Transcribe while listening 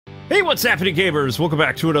Hey, what's happening, gamers? Welcome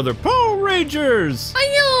back to another Power Rangers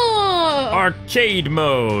arcade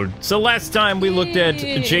mode. So last time we looked at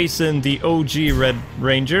Jason, the OG Red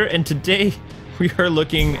Ranger, and today we are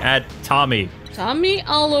looking at Tommy. Tommy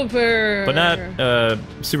Oliver. But not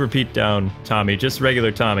Super Pete Down Tommy, just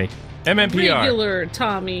regular Tommy. MMPR. Regular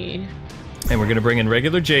Tommy. And we're gonna bring in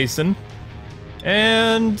regular Jason.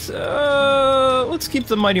 And let's keep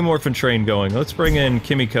the Mighty Morphin train going. Let's bring in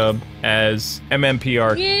Kimmy Cub as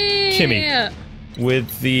MMPR Kimmy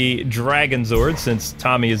with the Dragon Zord, since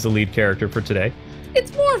Tommy is the lead character for today.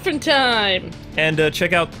 It's Morphin time! And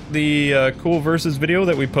check out the cool versus video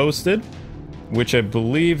that we posted, which I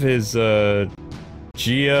believe is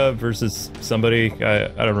Gia versus somebody. I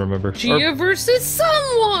don't remember. Gia versus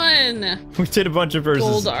someone! We did a bunch of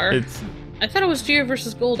versus. Goldar. I thought it was Gia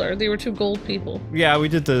versus Goldar. They were two gold people. Yeah, we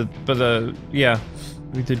did yeah.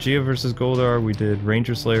 We did Gia versus Goldar, we did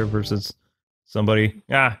Ranger Slayer versus somebody.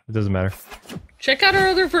 Ah, it doesn't matter. Check out our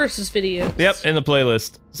other versus videos. Yep, in the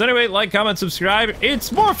playlist. So anyway, like, comment, subscribe.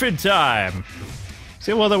 It's Morphin time!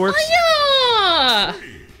 See how well that works? Yeah!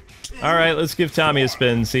 Alright, let's give Tommy a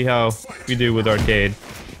spin, see how we do with arcade.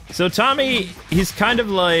 So Tommy, he's kind of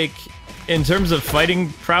like, in terms of fighting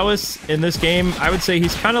prowess in this game, I would say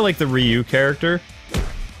he's kind of like the Ryu character.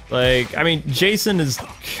 Like, I mean, Jason is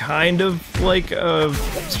kind of like a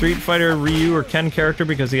Street Fighter Ryu or Ken character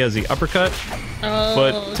because he has the uppercut. Oh,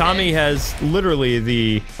 but Tommy has literally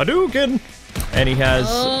the Hadouken, and he has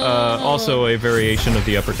also a variation of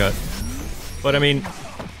the uppercut. But I mean,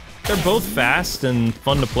 they're both fast and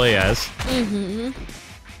fun to play as. Mm-hmm.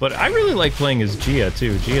 But I really like playing as Gia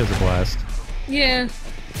too. Gia's a blast. Yeah.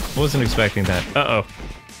 Wasn't expecting that. Uh-oh.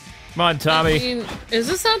 Come on, Tommy. I mean, is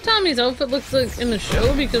this how Tommy's outfit looks like in the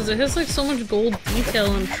show? Because it has like so much gold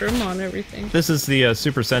detail and trim on everything. This is the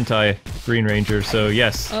Super Sentai Green Ranger, so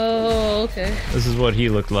yes. Oh, okay. This is what he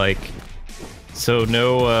looked like. So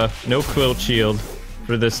no quilt shield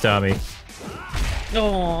for this Tommy.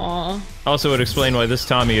 Aww. Also would explain why this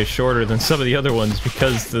Tommy is shorter than some of the other ones,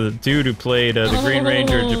 because the dude who played the Green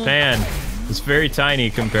Ranger in Japan is very tiny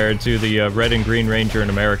compared to the Red and Green Ranger in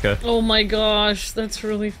America. Oh my gosh, that's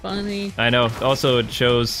really funny. I know. Also, it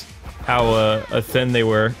shows how thin they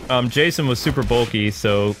were. Jason was super bulky,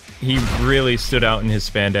 so he really stood out in his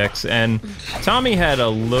spandex. And Tommy had a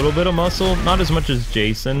little bit of muscle, not as much as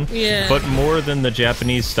Jason, but more than the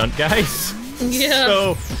Japanese stunt guys. Yeah.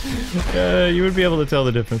 So, you would be able to tell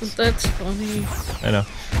the difference. That's funny. I know.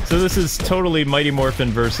 So this is totally Mighty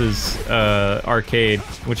Morphin versus arcade,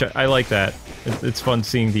 which I like that. It's fun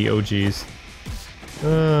seeing the OGs.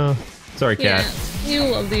 Sorry, Cat. Yeah, you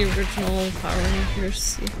love the original Power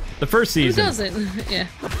Rangers. The first season. Who doesn't? Yeah.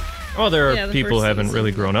 Well, there are people who haven't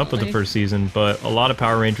really grown up with the first season, but a lot of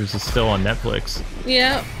Power Rangers is still on Netflix.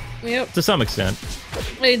 Yeah. Yep. To some extent.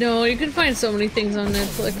 I know, you can find so many things on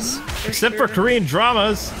Netflix. Except for Korean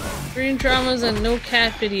dramas. Korean dramas and no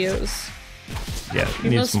cat videos. Yeah,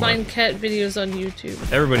 you must find cat videos on YouTube.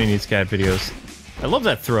 Everybody needs cat videos. I love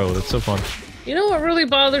that throw, that's so fun. You know what really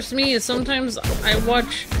bothers me is sometimes I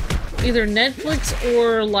watch either Netflix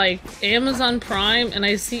or like Amazon Prime and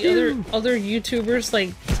I see other YouTubers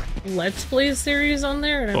like Let's Play series on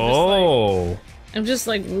there and I'm just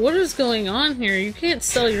like, what is going on here? You can't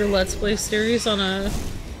sell your Let's Play series on a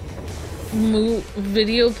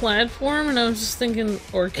video platform, and I was just thinking,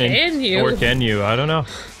 or can you? Or can you? I don't know.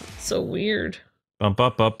 So weird. Bum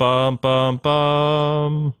bum bum bum bum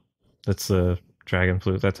bum. That's the dragon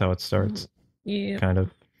flute. That's how it starts. Yeah. Kind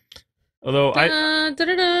of. Although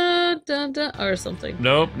or something.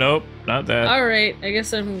 Nope, not that. All right, I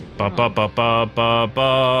guess I'm. Bum bum bum bum bum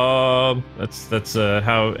bum. That's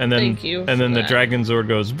how. And then Thank you and then the Dragon Zord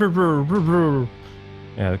goes. Brr, brr, brr, brr.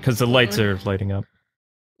 Yeah, because the lights are lighting up.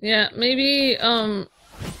 Yeah, maybe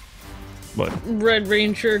What? Red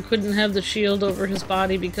Ranger couldn't have the shield over his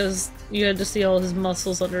body because you had to see all his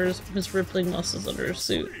muscles under his rippling muscles under his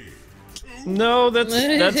suit. No, that's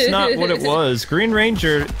not what it was. Green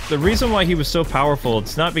Ranger, the reason why he was so powerful,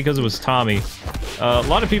 it's not because it was Tommy. A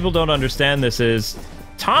lot of people don't understand this is,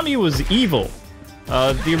 Tommy was evil.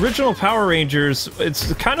 The original Power Rangers,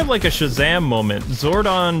 it's kind of like a Shazam moment.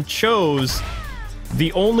 Zordon chose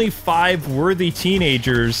the only 5 worthy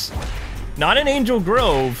teenagers, not in Angel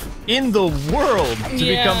Grove, in the world to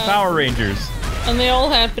become Power Rangers. And they all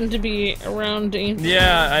happen to be around Angel Grove.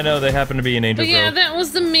 Yeah, I know, they happen to be in Angel Grove. Yeah, that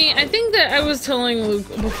was the main... I think that I was telling Luke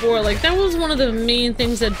before, like, that was one of the main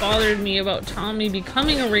things that bothered me about Tommy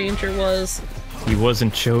becoming a Ranger was... He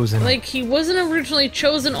wasn't chosen. Like, he wasn't originally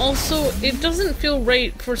chosen. Also, it doesn't feel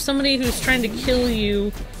right for somebody who's trying to kill you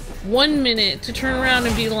 1 minute to turn around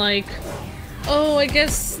and be like, oh, I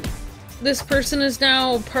guess this person is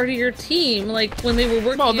now part of your team, like when they were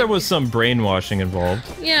working. Well, there was some brainwashing involved.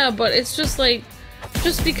 Yeah, but it's just like,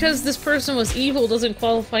 just because this person was evil doesn't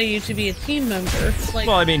qualify you to be a team member. Like,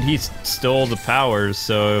 well, I mean, he stole the powers,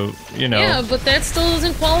 so, you know. Yeah, but that still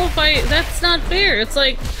doesn't qualify. That's not fair. It's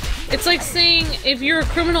like saying if you're a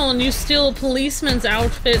criminal and you steal a policeman's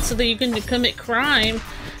outfit so that you can commit crime,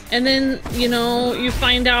 and then, you know, you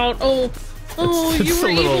find out, oh, you were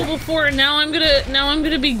evil before, and now I'm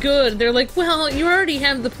gonna be good. They're like, well, you already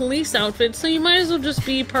have the police outfit, so you might as well just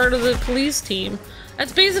be part of the police team.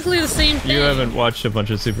 That's basically the same thing. You haven't watched a bunch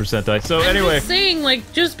of Super Sentai, so I'm anyway. just saying,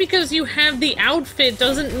 like, just because you have the outfit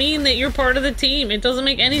doesn't mean that you're part of the team. It doesn't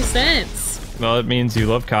make any sense. Well, it means you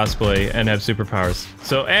love cosplay and have superpowers.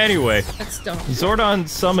 So anyway, that's dumb. Zordon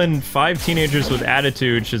summoned 5 teenagers with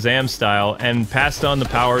attitude, Shazam style, and passed on the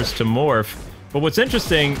powers to Morph. But what's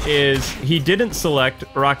interesting is he didn't select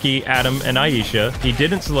Rocky, Adam, and Aisha. He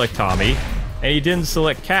didn't select Tommy, and he didn't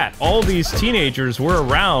select Kat. All these teenagers were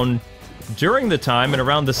around during the time and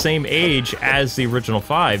around the same age as the original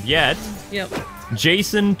 5, yet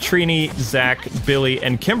Jason, Trini, Zach, Billy,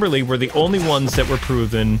 and Kimberly were the only ones that were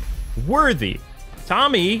proven worthy.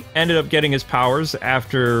 Tommy ended up getting his powers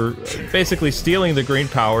after basically stealing the green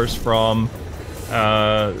powers from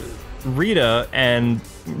Rita and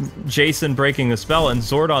Jason breaking the spell, and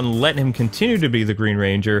Zordon let him continue to be the Green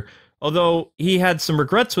Ranger, although he had some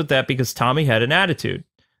regrets with that because Tommy had an attitude.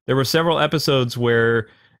 There were several episodes where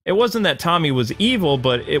it wasn't that Tommy was evil,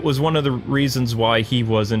 but it was one of the reasons why he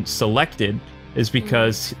wasn't selected, is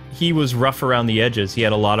because he was rough around the edges. He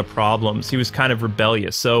had a lot of problems. He was kind of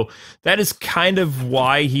rebellious. So that is kind of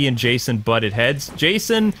why he and Jason butted heads.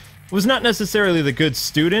 Jason was not necessarily the good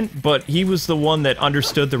student, but he was the one that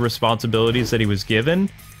understood the responsibilities that he was given,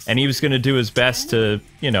 and he was going to do his best to,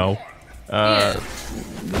 you know, rock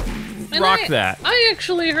that. I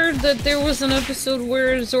actually heard that there was an episode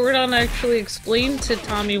where Zordon actually explained to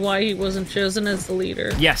Tommy why he wasn't chosen as the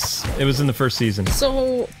leader. Yes, it was in the first season.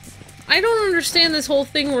 So I don't understand this whole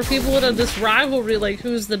thing where people would have this rivalry, like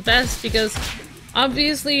who's the best, because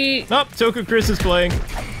obviously... Oh, Toku Chris is playing.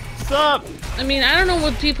 Stop! I mean, I don't know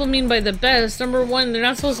what people mean by the best. Number one, they're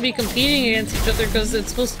not supposed to be competing against each other because it's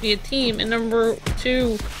supposed to be a team. And number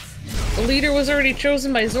two, the leader was already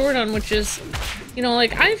chosen by Zordon, which is, you know,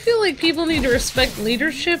 like, I feel like people need to respect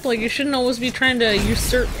leadership. Like, you shouldn't always be trying to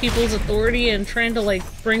usurp people's authority and trying to, like,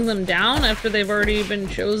 bring them down after they've already been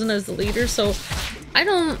chosen as the leader. So,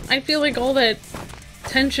 I feel like all that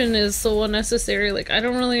tension is so unnecessary. Like, I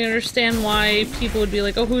don't really understand why people would be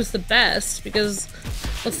like, oh, who's the best? Because,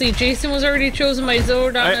 let's see, Jason was already chosen by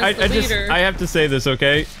Zordon as the leader. I have to say this,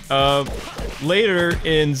 okay? Later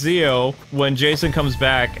in Zeo, when Jason comes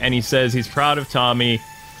back and he says he's proud of Tommy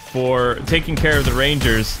for taking care of the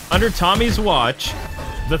Rangers, under Tommy's watch,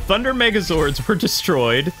 the Thunder Megazords were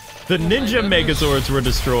destroyed, the Ninja Megazords were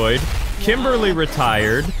destroyed, Kimberly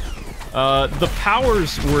retired, the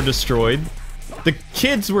powers were destroyed, the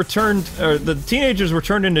kids were turned, or the teenagers were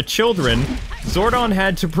turned into children. Zordon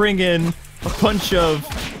had to bring in a bunch of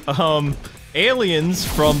aliens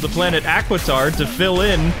from the planet Aquitar to fill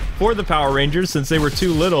in for the Power Rangers since they were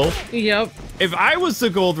too little. Yep. If I was the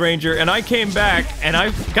Gold Ranger and I came back and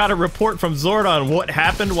I got a report from Zordon what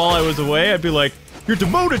happened while I was away, I'd be like, "You're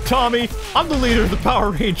demoted, Tommy! I'm the leader of the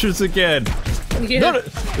Power Rangers again!" Yeah.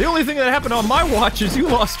 The only thing that happened on my watch is you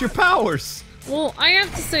lost your powers! Well, I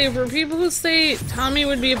have to say, for people who say Tommy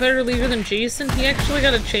would be a better leader than Jason, he actually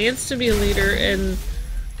got a chance to be a leader, and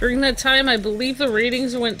during that time, I believe the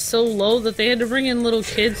ratings went so low that they had to bring in little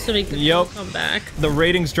kids to make them come back. The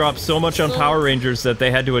ratings dropped so much on Power Rangers that they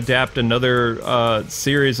had to adapt another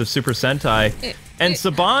series of Super Sentai. And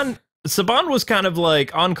Saban was kind of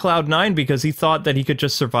like on cloud 9 because he thought that he could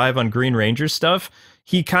just survive on Green Ranger stuff.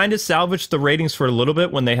 He kind of salvaged the ratings for a little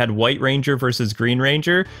bit when they had White Ranger versus Green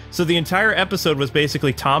Ranger. So the entire episode was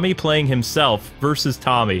basically Tommy playing himself versus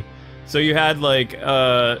Tommy. So you had, like,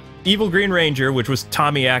 Evil Green Ranger, which was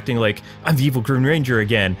Tommy acting like, I'm the Evil Green Ranger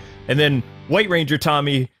again. And then White Ranger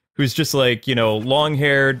Tommy, who's just like, you know,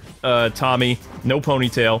 long-haired Tommy, no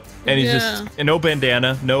ponytail. And he's just, and no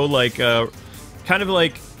bandana, no, like, kind of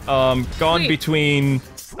like, gone between,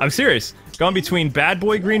 I'm serious, gone between Bad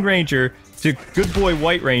Boy Green Ranger to Good Boy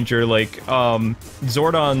White Ranger, like,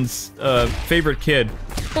 Zordon's favorite kid.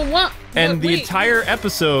 But what? And the entire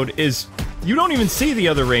episode is... You don't even see the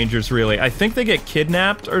other Rangers, really. I think they get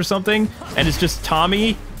kidnapped or something, and it's just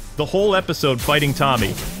Tommy, the whole episode, fighting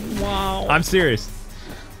Tommy. Wow. I'm serious.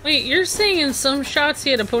 Wait, you're saying in some shots he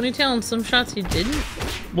had a ponytail and some shots he didn't?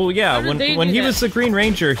 Well, yeah, when he was the Green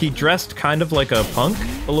Ranger, he dressed kind of like a punk,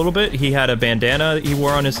 a little bit. He had a bandana he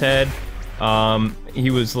wore on his head. He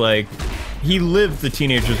was, like, he lived the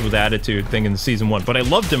teenagers with attitude thing in season 1, but I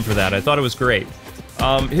loved him for that. I thought it was great.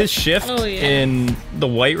 His shift in the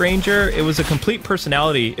White Ranger, it was a complete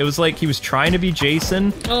personality. It was like he was trying to be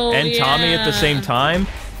Jason and Tommy at the same time,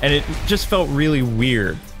 and it just felt really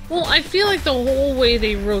weird. Well, I feel like the whole way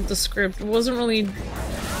they wrote the script wasn't really...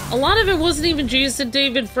 A lot of it wasn't even Jason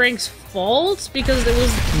David Frank's fault, because there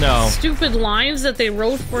was stupid lines that they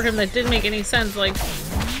wrote for him that didn't make any sense. Like,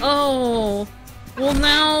 oh, well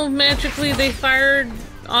now magically they fired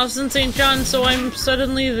Austin St. John, so I'm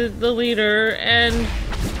suddenly the leader, and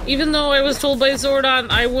even though I was told by Zordon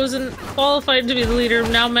I wasn't qualified to be the leader,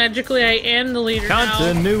 now magically I am the leader.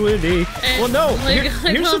 Continuity. And, well, no, like,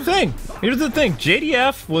 here's the thing. Here's the thing.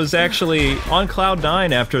 JDF was actually on Cloud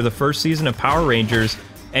 9 after the first season of Power Rangers,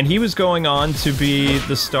 and he was going on to be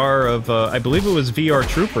the star of, I believe it was VR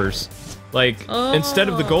Troopers. Like, instead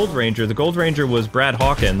of the Gold Ranger was Brad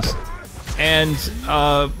Hawkins. And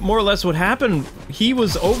more or less what happened, he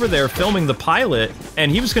was over there filming the pilot, and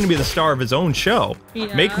he was going to be the star of his own show.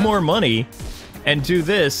 Make more money, and do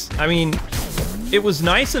this. I mean, it was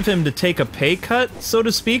nice of him to take a pay cut, so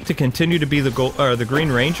to speak, to continue to be the Green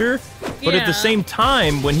Ranger. But at the same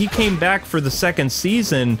time, when he came back for the second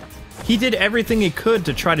season, he did everything he could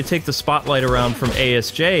to try to take the spotlight around from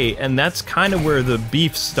ASJ, and that's kind of where the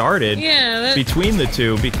beef started between the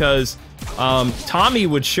two, because Tommy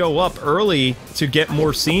would show up early to get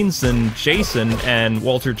more scenes than Jason and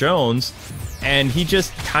Walter Jones, and he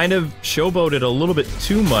just kind of showboated a little bit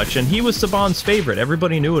too much, and he was Saban's favorite.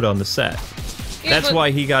 Everybody knew it on the set. That's why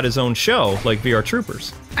he got his own show, like VR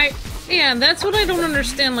Troopers. Yeah, that's what I don't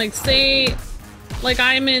understand. Like, say... Like,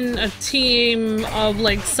 I'm in a team of,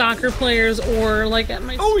 like, soccer players, or, like, at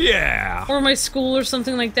my... Or my school or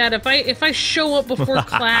something like that. If I show up before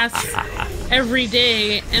class every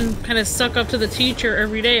day and kind of suck up to the teacher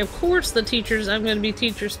every day, of course I'm going to be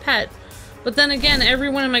teacher's pet. But then again,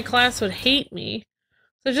 everyone in my class would hate me.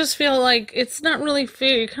 So I just feel like it's not really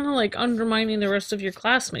fair. You're kind of, like, undermining the rest of your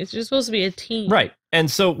classmates. You're supposed to be a team. Right.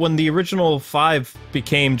 And so when the original 5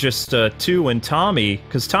 became just 2 and Tommy,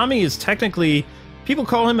 because Tommy is technically... People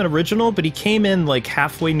call him an original, but he came in like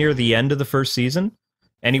halfway near the end of the first season,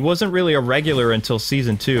 and he wasn't really a regular until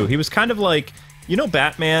season 2. He was kind of like, you know,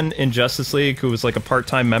 Batman in Justice League, who was like a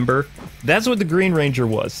part-time member? That's what the Green Ranger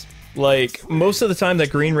was. Like, most of the time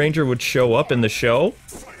that Green Ranger would show up in the show,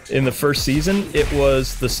 in the first season, it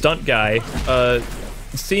was the stunt guy.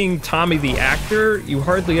 Seeing Tommy the actor, you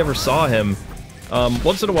hardly ever saw him.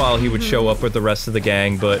 Once in a while he would show up with the rest of the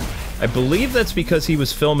gang, but I believe that's because he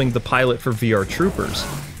was filming the pilot for VR Troopers.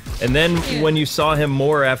 And then when you saw him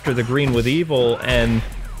more after the Green with Evil and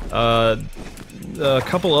a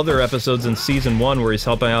couple other episodes in season 1 where he's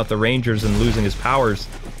helping out the Rangers and losing his powers,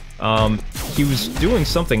 he was doing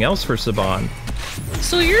something else for Saban.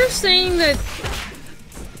 So you're saying that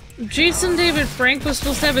Jason David Frank was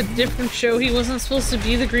supposed to have a different show? He wasn't supposed to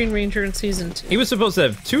be the Green Ranger in season 2? He was supposed to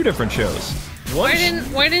have 2 different shows. Why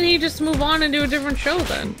didn't he just move on and do a different show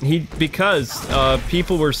then? Because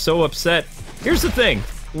people were so upset. Here's the thing.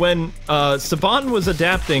 When Saban was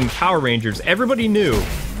adapting Power Rangers, everybody knew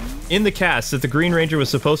in the cast that the Green Ranger was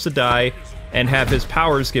supposed to die and have his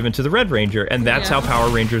powers given to the Red Ranger, and that's how Power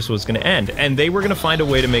Rangers was going to end. And they were going to find a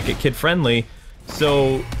way to make it kid-friendly.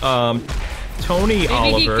 So, Tony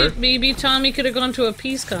Oliver... Maybe Tommy could have gone to a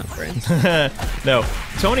peace conference. No.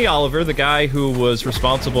 Tony Oliver, the guy who was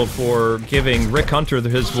responsible for giving Rick Hunter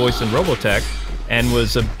his voice in Robotech, and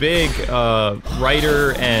was a big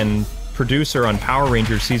writer and producer on Power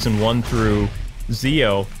Rangers Season 1 through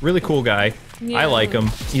Zeo. Really cool guy. I like him.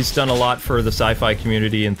 He's done a lot for the sci-fi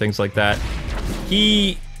community and things like that.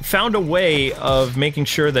 He found a way of making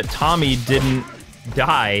sure that Tommy didn't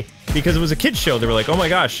die, because it was a kid's show. They were like, oh my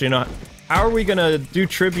gosh, you know... How are we going to do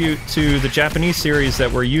tribute to the Japanese series that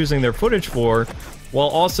we're using their footage for, while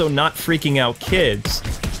also not freaking out kids?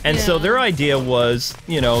 And so their idea was,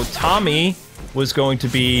 you know, Tommy was going to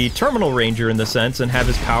be Terminal Ranger in the sense and have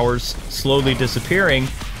his powers slowly disappearing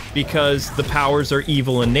because the powers are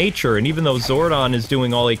evil in nature. And even though Zordon is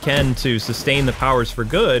doing all he can to sustain the powers for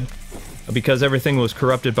good, because everything was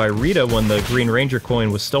corrupted by Rita when the Green Ranger coin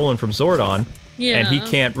was stolen from Zordon, and he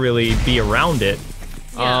can't really be around it.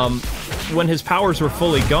 When his powers were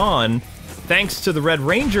fully gone, thanks to the Red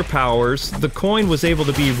Ranger powers, the coin was able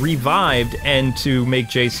to be revived and to make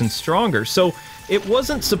Jason stronger. So it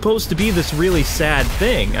wasn't supposed to be this really sad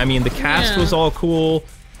thing. I mean, the cast was all cool.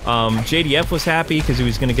 JDF was happy because he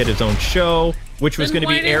was going to get his own show, which was going to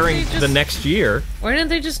be airing the next year. Why didn't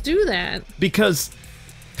they just do that? Because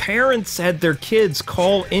parents had their kids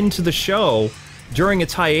call into the show during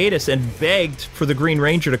its hiatus and begged for the Green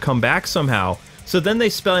Ranger to come back somehow. So then they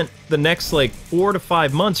spent the next like 4 to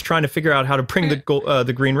 5 months trying to figure out how to bring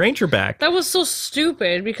the Green Ranger back. That was so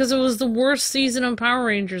stupid because it was the worst season of Power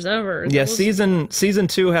Rangers ever. Yeah, season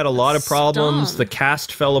 2 had a lot of problems. The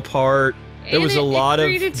cast fell apart. There was a lot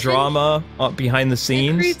of drama behind the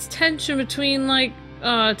scenes. It creates tension between like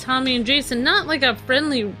Tommy and Jason, not like a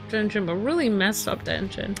friendly tension, but really messed up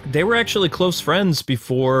tension. They were actually close friends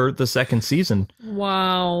before the second season.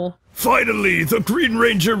 Wow. Finally, the Green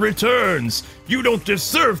Ranger returns! You don't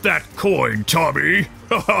deserve that coin, Tommy!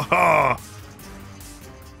 Ha ha ha!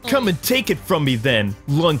 Come and take it from me then,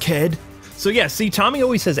 lunkhead. So yeah, see, Tommy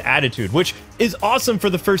always has attitude, which is awesome for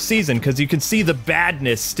the first season, because you can see the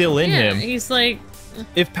badness still in him. He's like...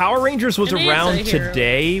 If Power Rangers was around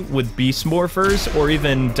today with Beast Morphers or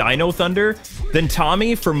even Dino Thunder, then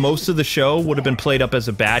Tommy, for most of the show, would have been played up as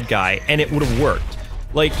a bad guy, and it would have worked.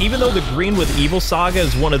 Like, even though the Green with Evil saga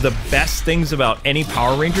is one of the best things about any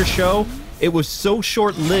Power Rangers show, it was so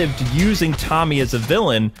short-lived using Tommy as a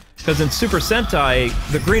villain, because in Super Sentai,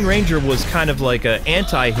 the Green Ranger was kind of like an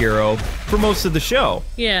anti-hero for most of the show.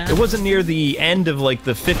 Yeah. It wasn't near the end of, like,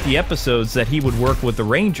 the 50 episodes that he would work with the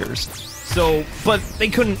Rangers. So, but they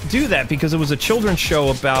couldn't do that because it was a children's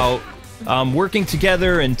show about working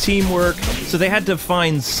together and teamwork, so they had to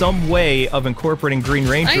find some way of incorporating Green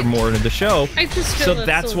Ranger more into the show. So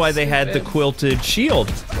that's why they had the quilted shield.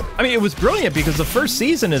 I mean, it was brilliant because the first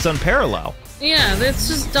season is unparalleled. Yeah, that's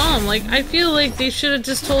just dumb. Like, I feel like they should have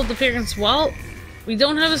just told the parents, well, we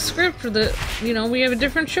don't have a script for the, you know, we have a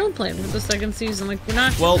different show plan for the second season. Like, we're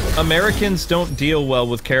not... Well, Americans don't deal well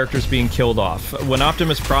with characters being killed off. When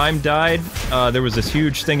Optimus Prime died, there was this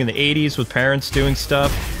huge thing in the 80s with parents doing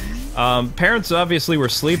stuff. Parents obviously were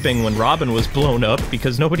sleeping when Robin was blown up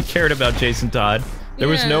because nobody cared about Jason Todd. There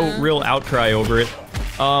was no real outcry over it.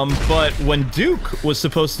 But when Duke was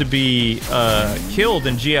supposed to be killed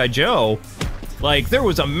in G.I. Joe, like, there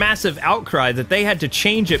was a massive outcry that they had to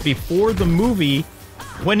change it before the movie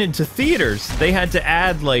went into theaters. They had to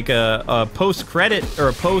add, like, a post-credit or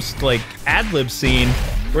a post, like, ad-lib scene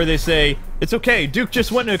where they say, it's okay, Duke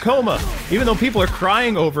just went in a coma, even though people are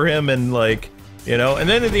crying over him and, like, you know, and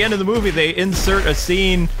then at the end of the movie, they insert a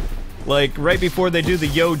scene, like, right before they do the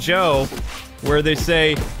Yo Joe, where they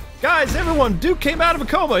say, guys, everyone, Duke came out of a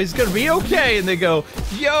coma, he's gonna be okay, and they go,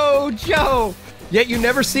 Yo Joe! Yet you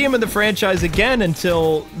never see him in the franchise again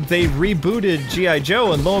until they rebooted G.I.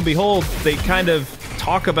 Joe, and lo and behold, they kind of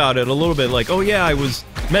talk about it a little bit, like, oh yeah, I was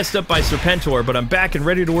messed up by Serpentor, but I'm back and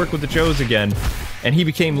ready to work with the Joes again. And he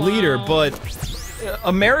became leader, but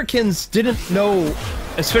Americans didn't know,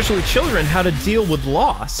 especially children, how to deal with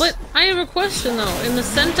loss. But I have a question though. In the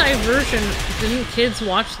Sentai version, didn't kids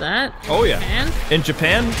watch that? Oh yeah. Japan? In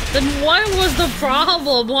Japan? Then what was the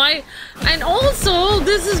problem? Why? And also,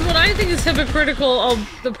 this is what I think is hypocritical of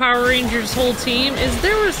the Power Rangers whole team, is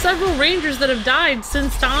there were several Rangers that have died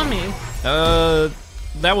since Tommy.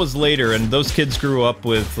 That was later, and those kids grew up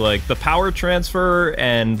with, like, the power transfer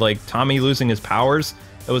and, like, Tommy losing his powers.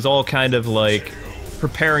 It was all kind of, like,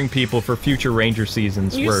 preparing people for future Ranger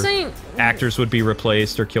seasons where actors would be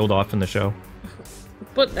replaced or killed off in the show.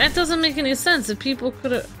 But that doesn't make any sense. If people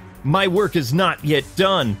could have... My work is not yet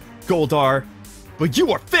done, Goldar, but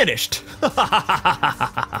you are finished!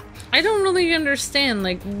 I don't really understand,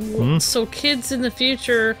 like, so kids in the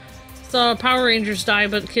future saw Power Rangers die,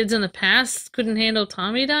 but kids in the past couldn't handle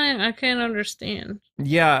Tommy dying? I can't understand.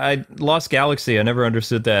 Yeah, I Lost Galaxy, I never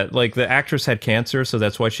understood that. Like, the actress had cancer, so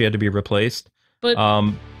that's why she had to be replaced.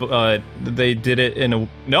 But they did it in a...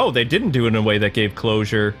 No, they didn't do it in a way that gave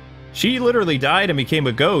closure. She literally died and became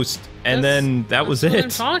a ghost, and then that was it.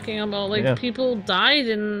 That's what I'm talking about. Like, people died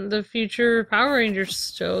in the future Power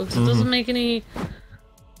Rangers shows. It doesn't make any...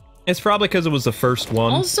 It's probably because it was the first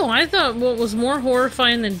one. Also, I thought what was more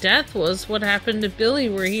horrifying than death was what happened to Billy,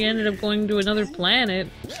 where he ended up going to another planet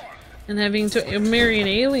and having to marry an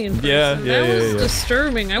alien person. That was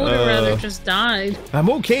disturbing. I would have rather just died. I'm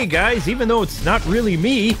okay, guys, even though it's not really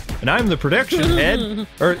me, and I'm the production head,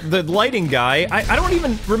 or the lighting guy. I don't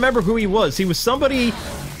even remember who he was. He was somebody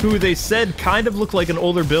who they said kind of looked like an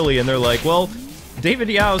older Billy, and they're like, well, David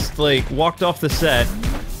Youst, like, walked off the set,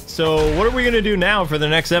 so what are we gonna do now for the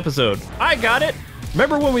next episode? I got it!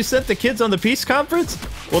 Remember when we sent the kids on the peace conference?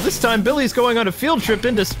 Well, this time Billy's going on a field trip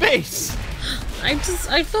into space!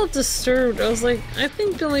 I felt disturbed. I was like, I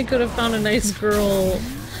think Billy could have found a nice girl.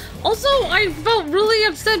 Also, I felt really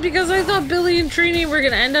upset because I thought Billy and Trini were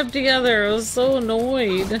gonna end up together. I was so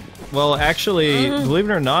annoyed. Well, actually, believe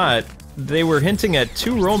it or not, they were hinting at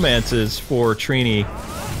 2 romances for Trini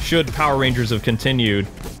should Power Rangers have continued.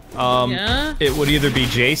 It would either be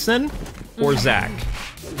Jason or Zach.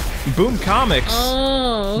 Boom Comics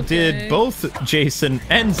Oh, okay. did both Jason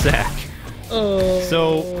and Zack. Oh.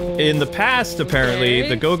 So, in the past, apparently,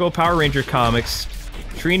 the Go-Go Power Ranger comics,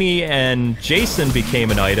 Trini and Jason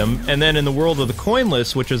became an item, and then in the world of the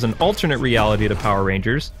Coinless, which is an alternate reality to Power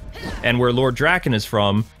Rangers, and where Lord Draken is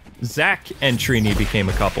from, Zack and Trini became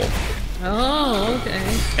a couple. Oh,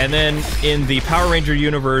 okay. And then in the Power Ranger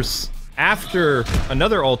universe, after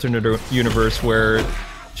another alternate universe where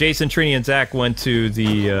Jason, Trini, and Zack went to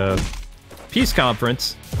the Peace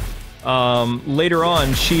Conference, later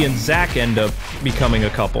on, she and Zack end up becoming a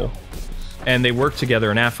couple. And they work together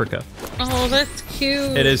in Africa. Oh, that's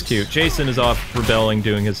cute. It is cute. Jason is off rebelling,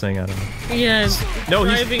 doing his thing, I don't know. Yeah, No,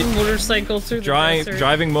 driving motorcycles through the desert.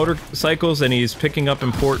 Driving motorcycles, and he's picking up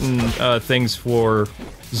important things for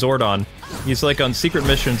Zordon. He's like on secret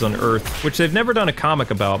missions on Earth, which they've never done a comic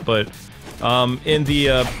about, but in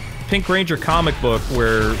the Pink Ranger comic book,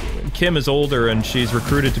 where Kim is older and she's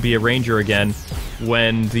recruited to be a ranger again,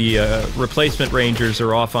 when the replacement rangers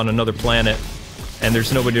are off on another planet, and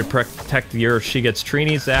there's nobody to protect the Earth, she gets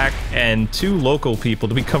Trini, Zack, and 2 local people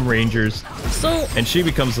to become rangers. So, and she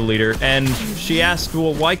becomes the leader, and she asked,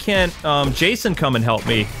 well, why can't Jason come and help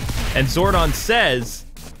me? And Zordon says,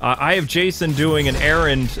 I have Jason doing an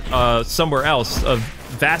errand somewhere else of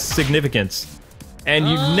vast significance. And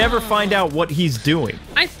you never find out what he's doing.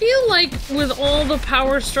 I feel like with all the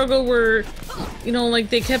power struggle where, you know,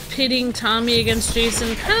 like they kept pitting Tommy against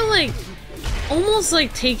Jason, kind of like, almost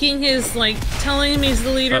like taking his, like, telling him he's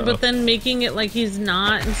the leader, but then making it like he's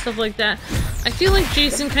not and stuff like that. I feel like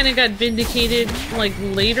Jason kind of got vindicated, like,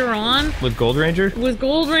 later on. With Gold Ranger? With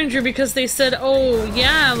Gold Ranger, because they said, oh,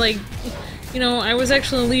 yeah, like, you know, I was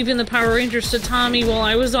actually leaving the Power Rangers to Tommy while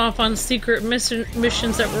I was off on secret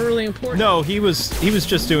missions that were really important. No, he was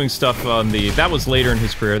just doing stuff on the... That was later in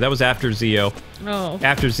his career. That was after Zeo. Oh.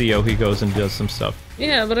 After Zeo, he goes and does some stuff.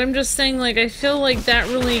 Yeah, but I'm just saying, like, I feel like that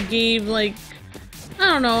really gave, like... I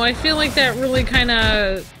don't know, I feel like that really kind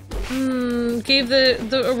of gave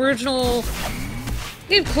the original...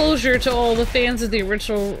 Gave closure to all the fans of the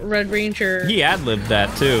original Red Ranger. He ad-libbed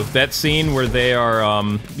that, too. That scene where they are,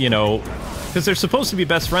 you know... Because they're supposed to be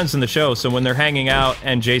best friends in the show, so when they're hanging out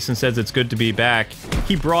and Jason says it's good to be back,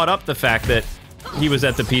 he brought up the fact that he was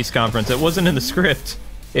at the Peace Conference. It wasn't in the script.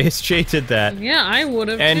 ASJ did that. Yeah, I would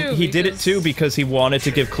have, and too. And he did it, too, because he wanted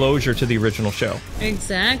to give closure to the original show.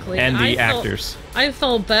 Exactly. And the actors. I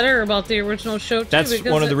felt better about the original show, too. That's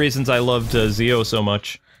one of the reasons I loved Zeo so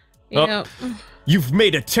much. Yeah. Oh, you've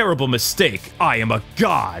made a terrible mistake. I am a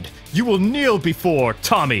god. You will kneel before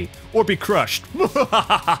Tommy, or be crushed.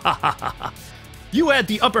 You had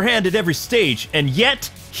the upper hand at every stage, and yet,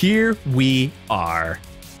 here we are.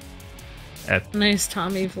 Nice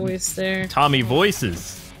Tommy voice there. Tommy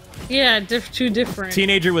voices. Yeah, two different.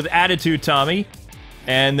 Teenager with attitude Tommy,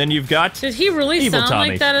 and then you've got Did he really evil sound Tommy.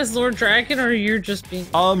 like that as Lord Draken, or you're just being...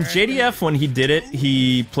 JDF, when he did it,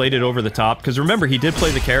 he played it over the top, because remember, he did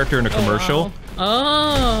play the character in a commercial. Wow.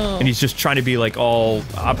 Oh. And he's just trying to be, like, all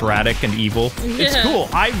operatic and evil. Yeah. It's cool.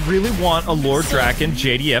 I really want a Lord Draken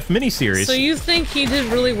JDF miniseries. So you think he did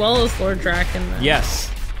really well as Lord Draken, then? Yes.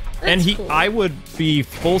 That's and cool. I would be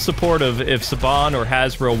full supportive if Saban or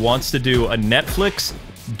Hasbro wants to do a Netflix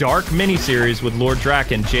dark miniseries with Lord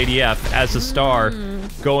Draken, JDF, as a star,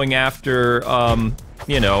 going after,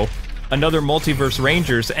 you know, another multiverse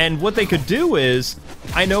Rangers. And what they could do is,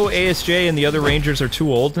 I know ASJ and the other Rangers are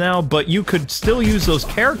too old now, but you could still use those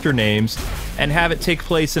character names and have it take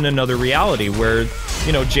place in another reality where,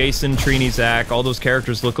 you know, Jason, Trini, Zack, all those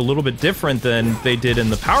characters look a little bit different than they did in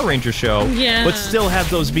the Power Ranger show, but still have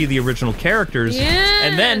those be the original characters.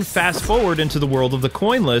 And then fast forward into the world of the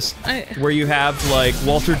Coinless, where you have, like,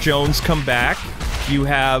 Walter Jones come back, you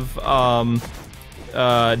have,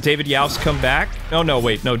 David Youst come back. Oh, no,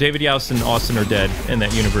 wait, no, David Youst and Austin are dead in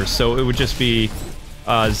that universe, so it would just be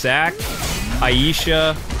Zack,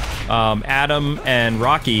 Aisha, Adam, and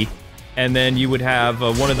Rocky, and then you would have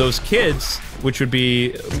one of those kids, which would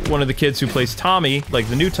be one of the kids who plays Tommy, like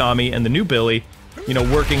the new Tommy and the new Billy, you know,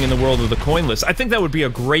 working in the world of the Coinless. I think that would be a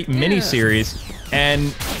great miniseries,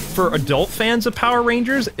 and for adult fans of Power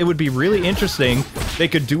Rangers, it would be really interesting. They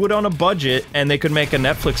could do it on a budget, and they could make a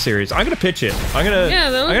Netflix series. I'm gonna pitch it. I'm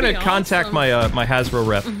gonna contact my my Hasbro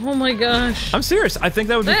rep. Oh my gosh. I'm serious. I think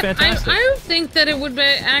that would be fantastic. I think that it would be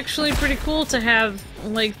actually pretty cool to have,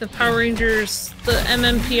 like, the Power Rangers, the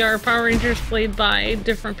MMPR Power Rangers played by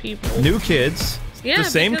different people. New kids. Yeah, the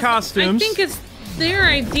same costumes. I think it's their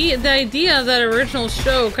idea, the idea of that original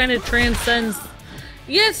show kind of transcends.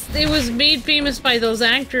 Yes, it was made famous by those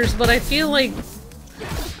actors, but I feel like,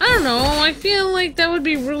 I don't know, I feel like that would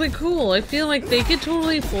be really cool. I feel like they could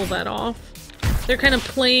totally pull that off. they're kind of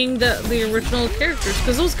playing the original characters,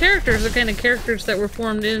 because those characters are kind of characters that were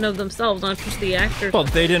formed in and of themselves, not just the actors. Well,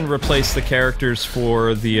 they didn't replace the characters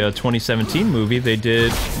for the 2017 movie. They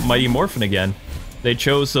did Mighty Morphin again. They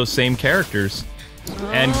chose those same characters.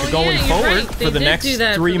 And going forward for the next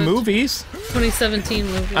 3 movies, 2017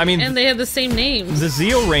 movie. I mean, and they have the same names. The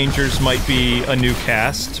Zeo Rangers might be a new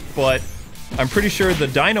cast, but I'm pretty sure the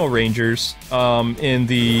Dino Rangers in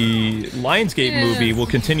the Lionsgate movie will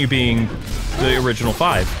continue being the original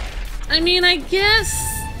 5. I mean, I guess...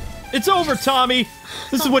 It's over, Tommy!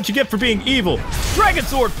 This is what you get for being evil! Dragon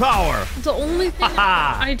Sword power! The only thing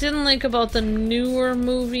I didn't like about the newer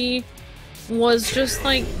movie was just,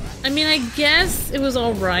 like... I mean, I guess it was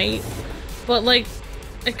alright, but, like,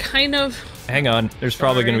 it kind of... Hang on, there's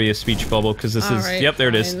probably going to be a speech bubble, because this is... Yep, there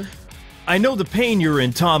it is. I know the pain you're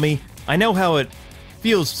in, Tommy. I know how it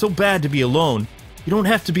feels so bad to be alone. You don't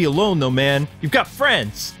have to be alone, though, man. You've got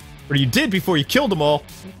friends. Or you did before you killed them all.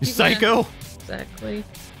 You psycho. Exactly.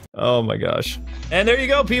 Oh my gosh. And there you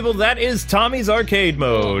go, people. That is Tommy's Arcade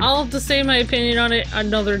Mode. Well, I'll have to say my opinion on it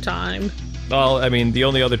another time. Well, I mean, the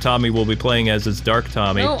only other Tommy we'll be playing as is Dark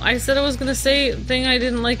Tommy. No, I said I was gonna say the thing I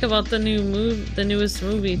didn't like about the newest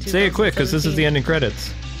movie. Say it quick, because this is the ending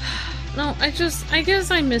credits. No, I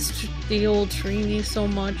guess I missed the old Trini so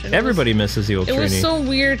much. Everybody misses the old Trini. It was so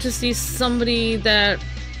weird to see somebody that...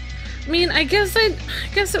 I mean, I guess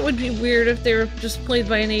it would be weird if they were just played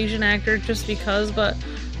by an Asian actor just because, but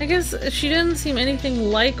I guess she didn't seem anything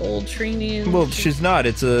like old Trini. Well, she's not.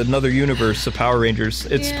 It's another universe of Power Rangers.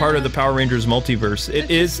 It's part of the Power Rangers multiverse.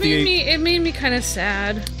 It made me kind of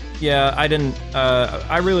sad. Yeah, I didn't.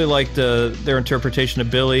 I really liked their interpretation of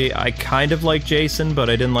Billy. I kind of liked Jason, but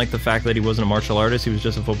I didn't like the fact that he wasn't a martial artist. He was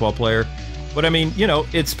just a football player. But I mean, you know,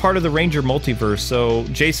 it's part of the Ranger multiverse. So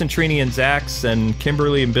Jason, Trini, and Zach's, and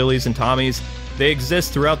Kimberly, and Billy's, and Tommy's, they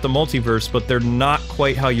exist throughout the multiverse, but they're not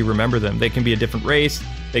quite how you remember them. They can be a different race.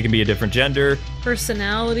 They can be a different gender.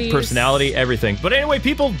 Personality, everything. But anyway,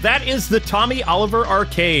 people, that is the Tommy Oliver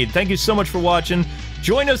Arcade. Thank you so much for watching.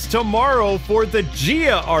 Join us tomorrow for the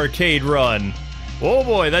Gia Arcade Run. Oh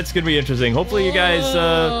boy, that's going to be interesting. Hopefully you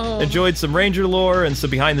guys enjoyed some Ranger lore and some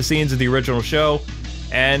behind the scenes of the original show.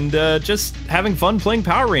 And just having fun playing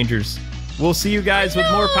Power Rangers. We'll see you guys with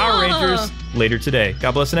more Power Rangers later today.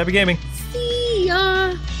 God bless and happy gaming.